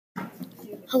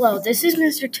Hello, this is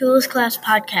Mr. Tula's Class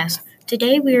Podcast.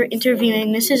 Today we are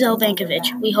interviewing Mrs.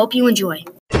 Benkovich. We hope you enjoy.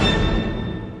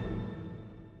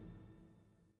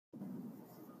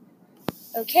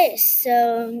 Okay,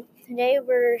 so today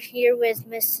we're here with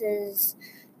Mrs.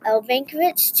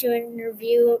 Benkovich to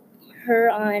interview her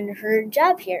on her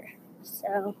job here.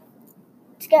 So,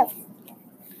 let's go.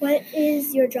 What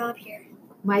is your job here?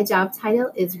 My job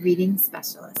title is Reading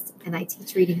Specialist, and I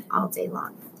teach reading all day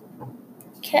long.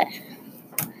 Okay.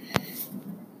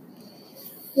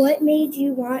 What made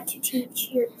you want to teach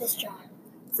this job?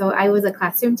 So I was a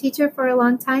classroom teacher for a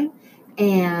long time,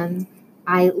 and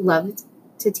I loved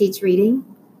to teach reading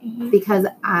because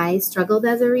I struggled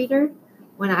as a reader.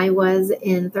 When I was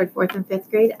in 3rd, 4th, and 5th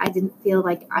grade, I didn't feel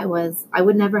like I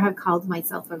would never have called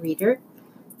myself a reader.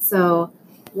 So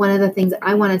one of the things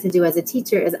I wanted to do as a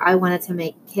teacher is I wanted to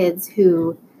make kids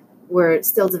who were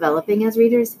still developing as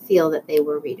readers feel that they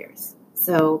were readers.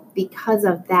 So because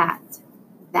of that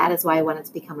is why I wanted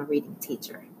to become a reading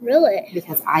teacher. Really?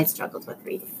 Because I struggled with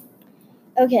reading.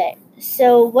 Okay,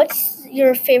 so what's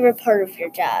your favorite part of your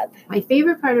job? My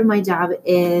favorite part of my job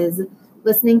is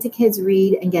listening to kids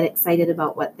read and get excited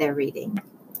about what they're reading.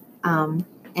 And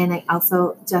I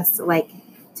also just like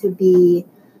to be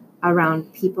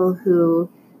around people who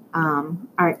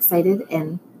are excited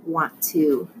and want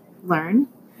to learn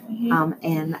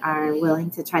and are willing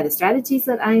to try the strategies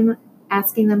that I'm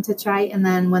asking them to try, and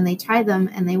then when they try them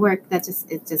and they work, it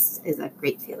just is a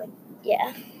great feeling.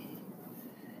 Yeah.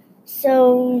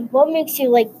 So what makes you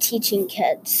like teaching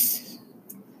kids?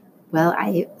 Well,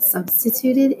 I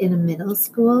substituted in a middle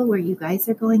school where you guys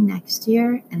are going next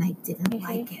year, and I didn't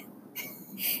like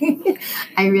it.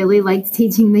 I really liked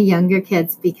teaching the younger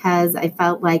kids because I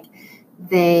felt like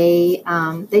they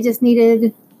just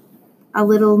needed a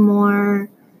little more.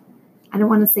 I don't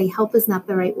want to say help is not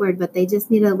the right word, but they just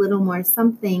need a little more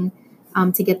something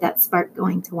to get that spark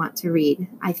going to want to read.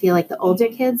 I feel like the older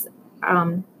kids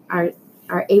are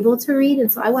able to read, and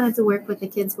so I wanted to work with the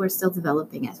kids who are still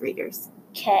developing as readers.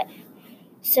 Okay.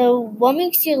 So what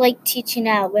makes you like teaching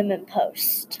at Women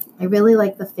Post? I really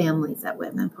like the families at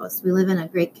Women Post. We live in a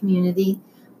great community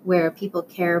where people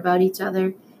care about each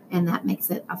other, and that makes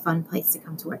it a fun place to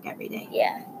come to work every day.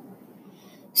 Yeah.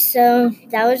 So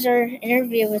that was our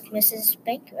interview with Mrs.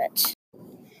 Benkovich.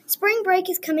 Spring break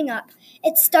is coming up.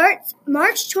 It starts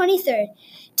March 23rd.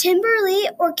 Timberley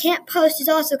or Camp Post is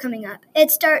also coming up.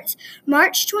 It starts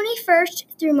March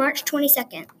 21st through March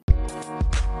 22nd.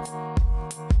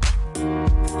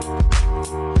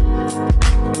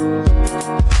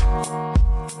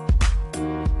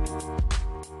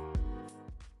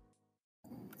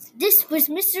 This was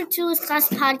Mr. Tula's Class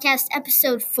Podcast,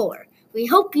 Episode 4. We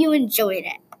hope you enjoyed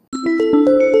it.